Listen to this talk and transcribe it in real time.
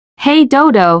Hey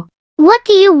Dodo, What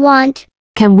do you want?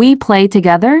 can we play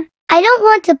together? I don't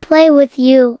want to play with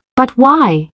you. But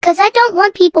why? 'Cause I don't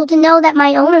want people to know that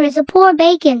my owner is a poor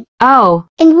bacon. Oh,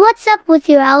 And what's up with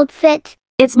your outfit?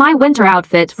 it's my winter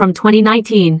outfit from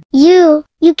 2019. You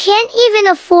can't even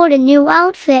afford a new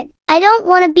outfit. I don't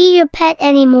want to be your pet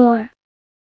anymore.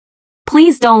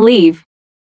 Please don't leave.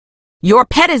 Your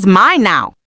pet is mine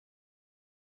now.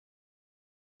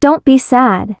 Don't be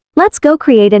sad. Let's go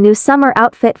create a new summer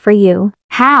outfit for you.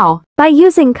 How? By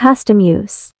using Custom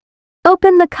Use.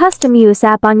 Open the Custom Use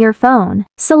app on your phone,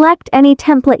 select any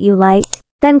template you like,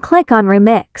 then click on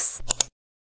Remix.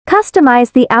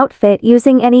 Customize the outfit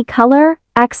using any color,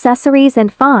 accessories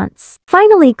and fonts.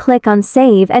 Finally click on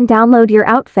Save and download your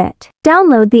outfit.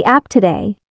 Download the app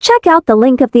today. Check out the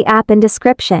link of the app in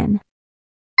description.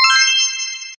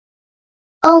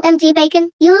 OMG bacon,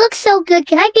 you look so good.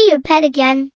 Can I be your pet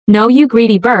again? No, you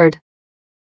greedy bird.